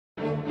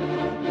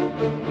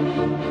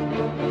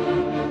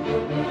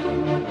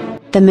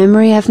the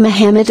memory of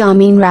Mohammad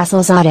Amin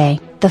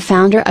Rasulzadeh, the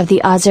founder of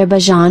the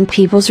Azerbaijan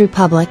People's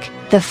Republic,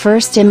 the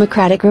first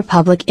democratic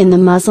republic in the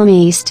Muslim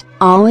East,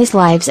 always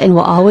lives and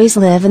will always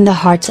live in the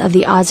hearts of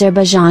the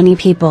Azerbaijani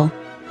people.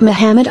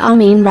 Mohammad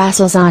Amin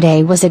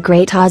Rasulzadeh was a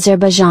great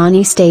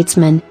Azerbaijani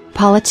statesman,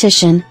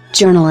 politician,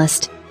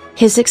 journalist.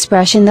 His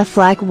expression "the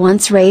flag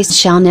once raised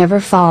shall never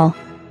fall"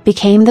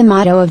 became the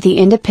motto of the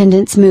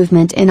independence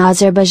movement in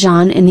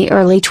Azerbaijan in the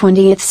early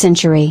 20th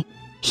century.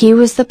 He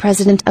was the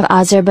president of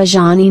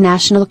Azerbaijani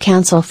National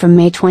Council from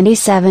May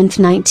 27,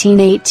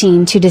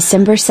 1918 to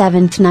December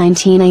 7,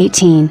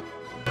 1918.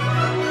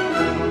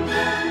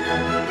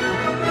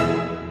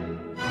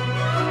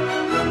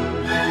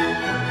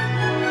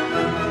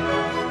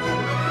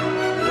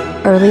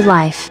 Early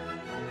life.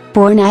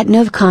 Born at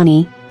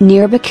Novkhany,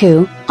 near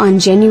Baku, on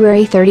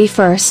January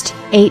 31,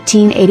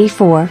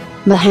 1884,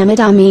 Mohammad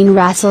Amin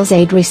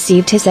Rasulzadeh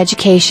received his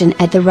education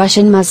at the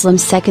Russian Muslim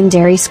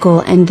secondary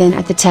school and then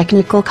at the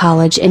technical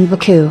college in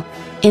Baku.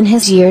 In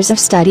his years of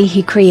study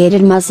he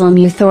created Muslim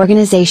Youth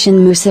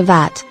Organisation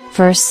Musavat,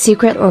 first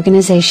secret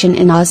organization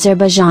in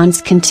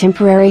Azerbaijan's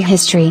contemporary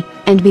history,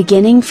 and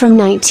beginning from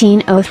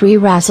 1903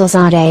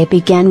 Rasulzadeh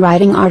began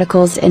writing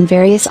articles in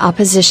various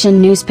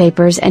opposition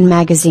newspapers and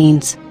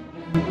magazines.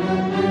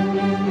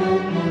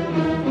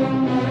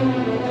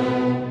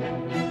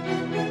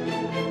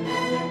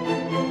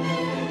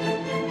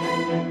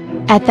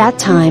 At that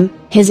time,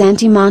 his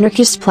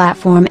anti-monarchist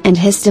platform and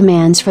his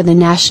demands for the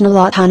national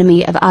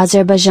autonomy of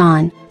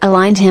Azerbaijan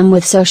aligned him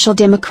with Social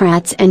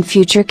Democrats and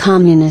future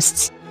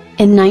communists.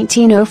 In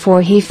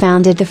 1904 he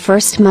founded the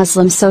first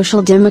Muslim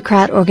Social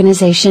Democrat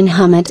organization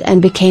Hummet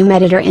and became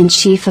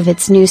editor-in-chief of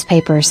its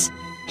newspapers.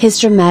 His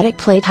dramatic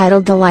play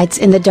titled The Lights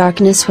in the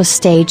Darkness was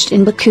staged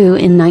in Baku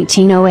in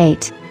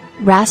 1908.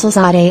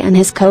 Rasulzadeh and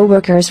his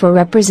co-workers were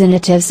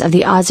representatives of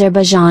the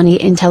Azerbaijani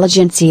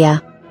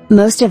intelligentsia.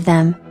 Most of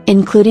them,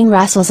 including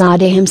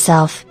Rasulzadeh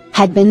himself,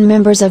 had been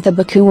members of the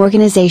Baku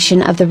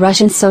organization of the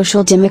Russian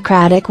Social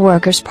Democratic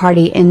Workers'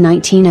 Party in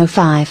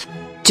 1905.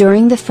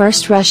 During the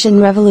First Russian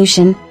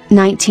Revolution,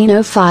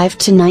 1905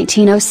 to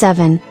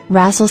 1907,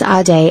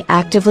 Rasulzadeh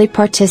actively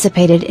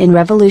participated in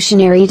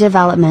revolutionary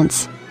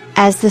developments.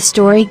 As the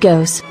story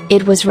goes,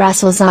 it was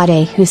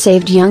Rasulzadeh who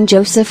saved young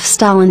Joseph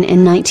Stalin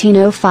in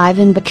 1905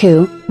 in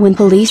Baku, when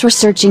police were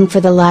searching for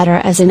the latter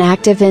as an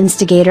active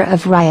instigator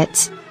of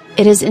riots.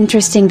 It is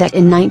interesting that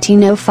in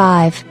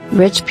 1905,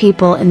 rich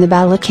people in the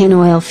Balakan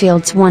oil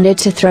fields wanted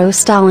to throw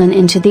Stalin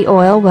into the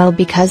oil well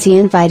because he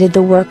invited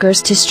the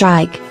workers to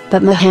strike,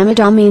 but Mohammad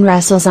Amin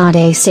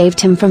Rasulzadeh saved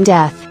him from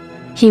death.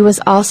 He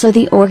was also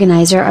the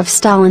organizer of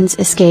Stalin's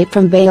escape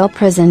from bail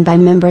prison by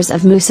members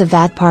of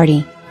Musavat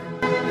party.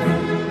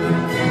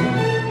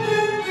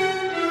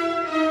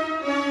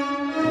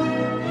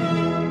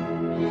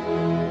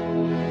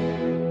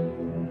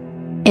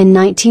 In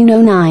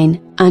 1909,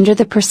 under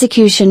the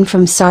persecution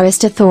from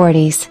Tsarist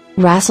authorities,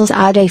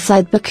 Rasulzadeh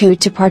fled Baku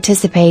to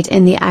participate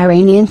in the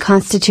Iranian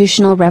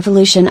constitutional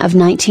revolution of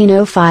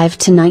 1905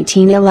 to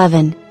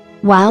 1911.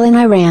 While in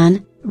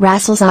Iran,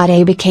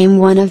 Rasulzadeh became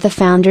one of the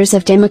founders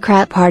of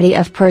Democrat Party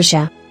of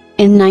Persia.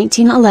 In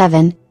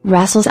 1911,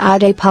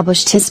 Rasulzadeh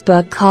published his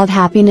book called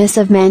Happiness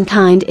of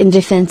Mankind in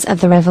Defense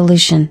of the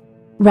Revolution.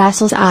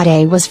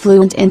 Rasulzadeh was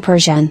fluent in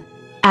Persian.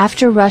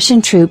 After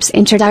Russian troops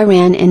entered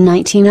Iran in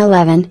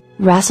 1911,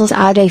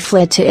 Rasulzadeh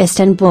fled to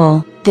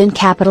Istanbul, then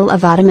capital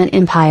of Ottoman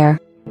Empire.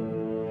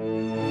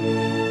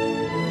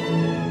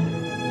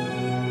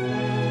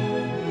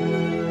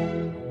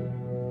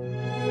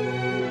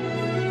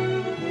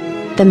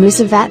 The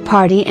Musavat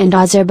Party and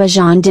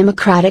Azerbaijan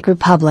Democratic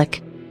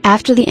Republic.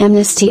 After the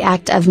Amnesty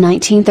Act of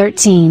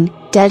 1913,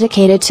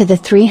 dedicated to the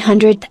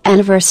 300th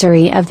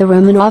anniversary of the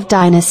Romanov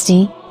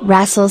dynasty,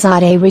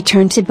 Rasulzadeh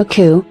returned to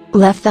Baku,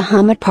 left the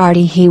Hummet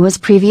party he was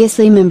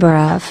previously member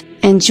of,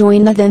 and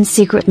joined the then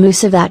secret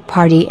Musavat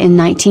party in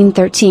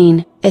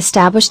 1913,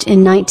 established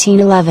in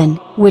 1911,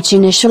 which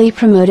initially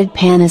promoted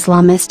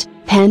pan-Islamist,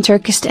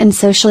 pan-Turkist and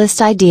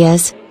socialist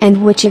ideas,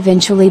 and which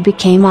eventually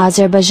became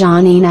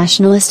Azerbaijani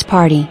Nationalist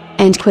Party,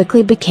 and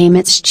quickly became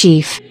its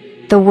chief.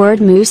 The word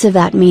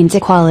Musavat means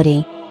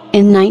equality.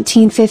 In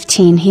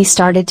 1915 he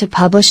started to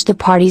publish the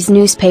party's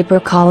newspaper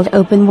called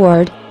Open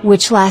Word,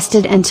 which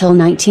lasted until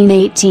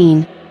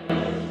 1918.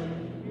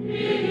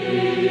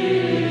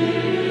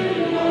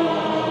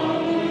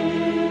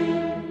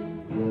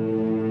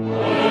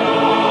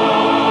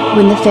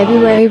 When the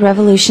February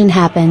Revolution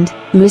happened,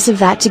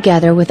 Musavat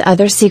together with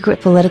other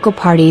secret political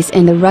parties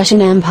in the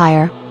Russian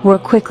Empire, were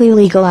quickly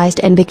legalized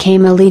and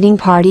became a leading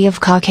party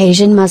of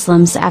Caucasian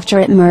Muslims after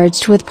it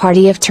merged with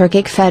Party of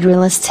Turkic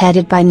Federalists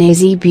headed by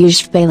Nazi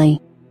Bujbali.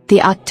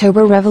 The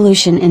October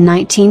Revolution in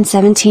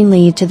 1917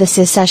 led to the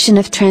secession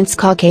of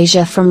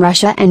Transcaucasia from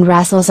Russia and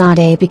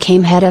Rasulzadeh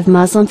became head of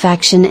Muslim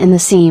faction in the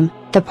Sejm,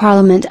 the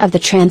parliament of the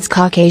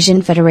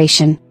Transcaucasian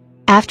Federation.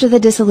 After the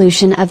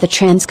dissolution of the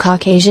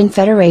Transcaucasian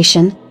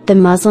Federation, the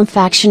Muslim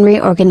faction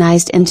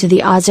reorganized into the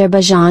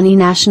Azerbaijani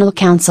National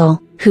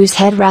Council, whose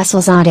head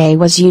Rasulzadeh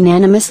was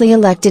unanimously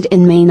elected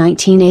in May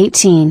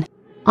 1918.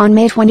 On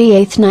May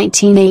 28,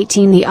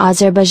 1918, the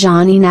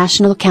Azerbaijani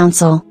National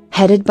Council,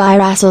 headed by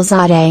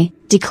Rasulzadeh,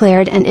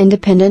 declared an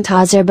independent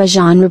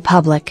Azerbaijan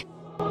Republic.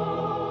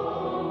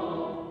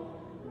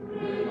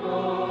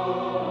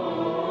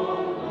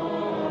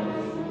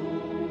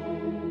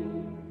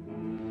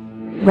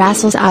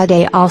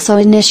 Rasulzadeh also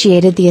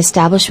initiated the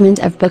establishment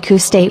of Baku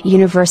State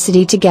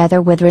University together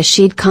with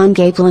Rashid Khan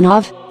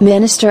Gaplanov,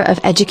 Minister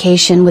of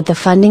Education, with the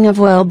funding of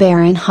Royal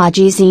Baron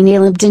Haji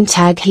Zainalabdin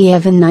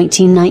Taghiyev in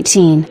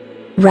 1919.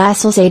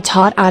 Rasulzadeh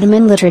taught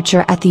Ottoman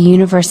literature at the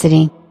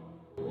university.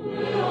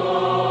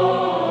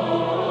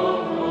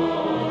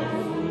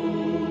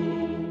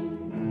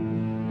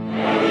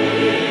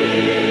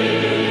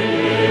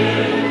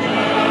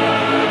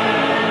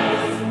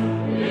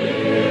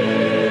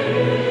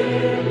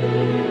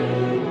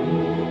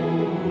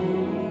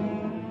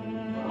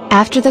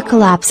 After the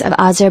collapse of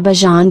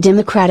Azerbaijan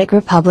Democratic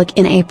Republic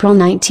in April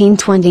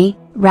 1920,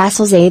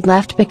 Rasulzadeh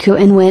left Baku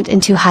and went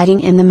into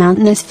hiding in the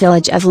mountainous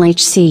village of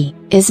Lachsi,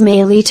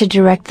 Ismaili, to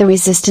direct the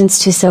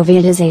resistance to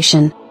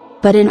Sovietization.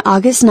 But in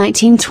August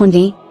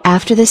 1920,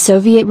 after the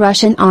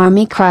Soviet-Russian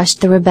army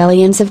crushed the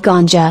rebellions of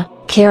Ganja,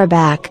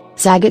 Karabakh,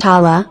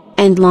 Zagatala,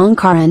 and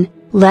Lankaran,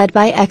 led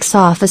by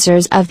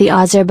ex-officers of the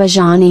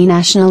Azerbaijani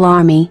National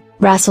Army,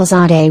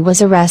 Rasulzadeh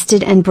was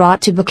arrested and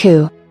brought to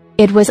Baku.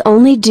 It was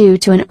only due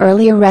to an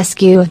earlier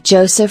rescue of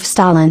Joseph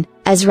Stalin,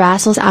 as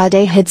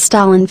Rasulzadeh hid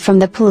Stalin from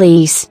the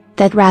police,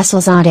 that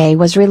Rasulzadeh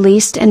was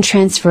released and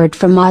transferred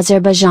from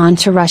Azerbaijan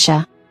to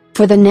Russia.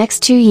 For the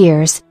next 2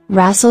 years,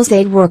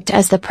 Rasulzadeh worked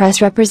as the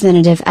press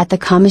representative at the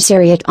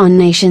Commissariat on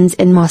Nations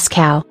in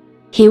Moscow.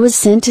 He was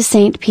sent to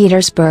St.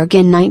 Petersburg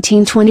in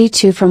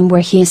 1922, from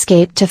where he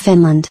escaped to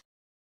Finland.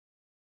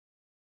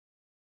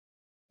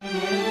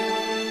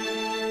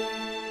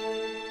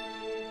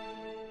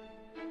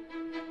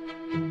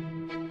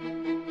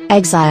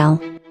 Exile.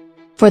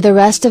 For the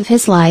rest of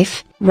his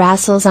life,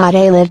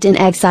 Rasulzadeh lived in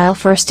exile,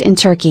 first in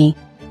Turkey.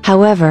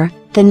 However,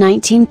 the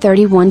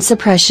 1931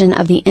 suppression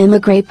of the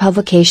émigré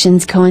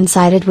publications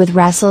coincided with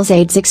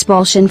Rasulzadeh's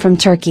expulsion from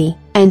Turkey,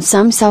 and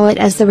some saw it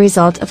as the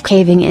result of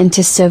caving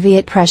into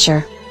Soviet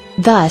pressure.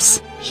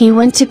 Thus, he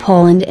went to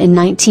Poland in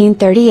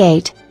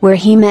 1938, where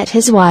he met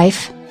his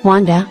wife,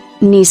 Wanda,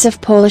 niece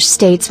of Polish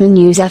statesman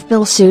Józef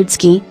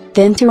Pilsudski,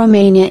 then to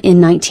Romania in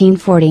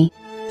 1940.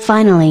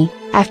 Finally,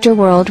 after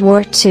World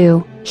War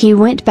II, he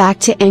went back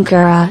to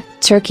Ankara,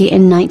 Turkey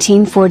in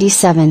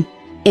 1947.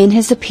 In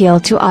his appeal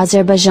to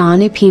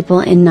Azerbaijani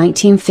people in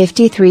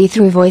 1953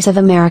 through Voice of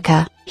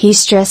America, he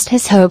stressed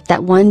his hope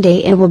that one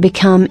day it will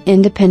become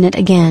independent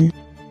again.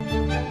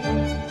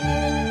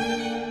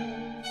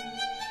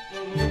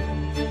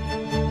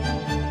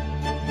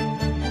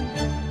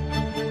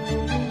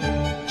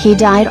 He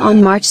died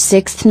on March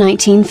 6,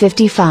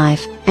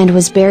 1955, and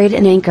was buried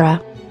in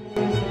Ankara.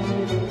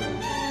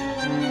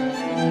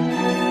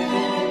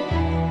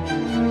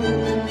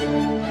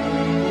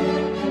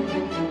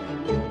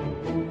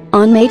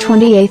 On May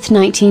 28,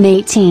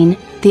 1918,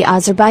 the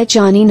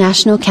Azerbaijani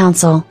National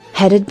Council,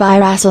 headed by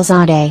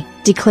Rasulzadeh,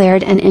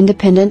 declared an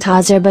independent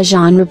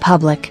Azerbaijan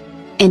Republic.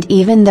 And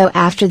even though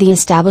after the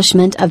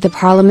establishment of the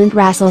parliament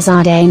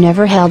Rasulzadeh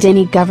never held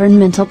any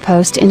governmental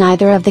post in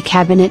either of the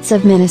cabinets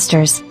of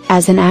ministers,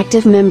 as an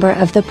active member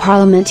of the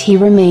parliament he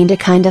remained a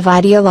kind of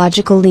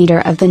ideological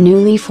leader of the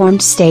newly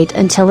formed state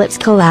until its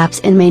collapse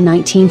in May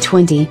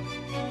 1920.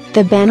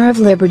 The banner of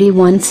liberty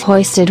once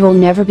hoisted will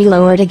never be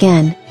lowered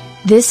again.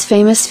 This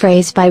famous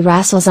phrase by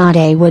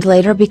Rasulzadeh would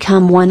later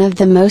become one of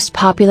the most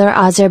popular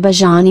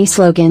Azerbaijani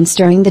slogans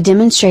during the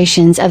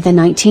demonstrations of the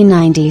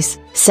 1990s,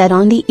 set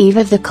on the eve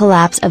of the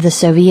collapse of the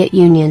Soviet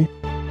Union.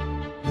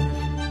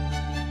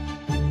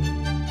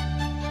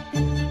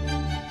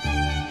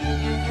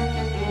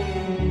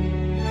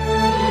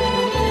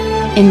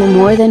 In the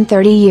more than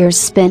 30 years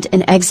spent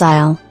in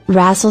exile,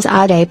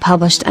 Rasulzadeh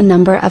published a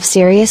number of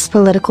serious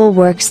political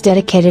works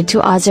dedicated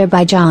to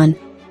Azerbaijan.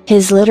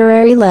 His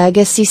literary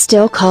legacy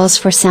still calls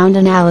for sound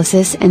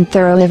analysis and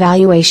thorough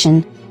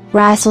evaluation.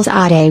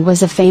 Rasulzadeh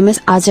was a famous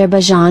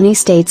Azerbaijani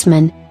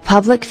statesman,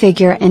 public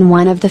figure and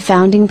one of the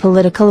founding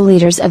political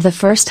leaders of the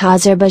First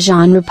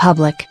Azerbaijan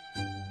Republic.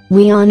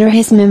 We honor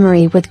his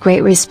memory with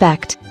great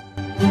respect.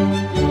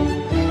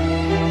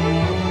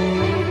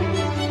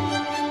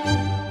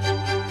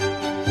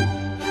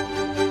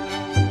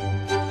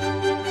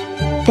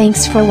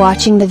 Thanks for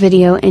watching the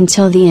video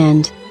until the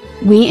end.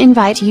 We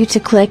invite you to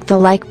click the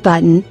like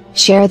button,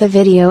 share the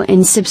video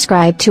and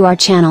subscribe to our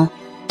channel.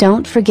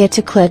 Don't forget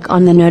to click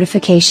on the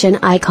notification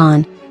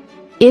icon.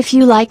 If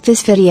you like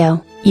this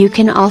video, you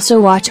can also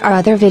watch our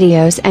other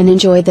videos and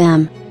enjoy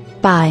them.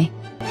 Bye.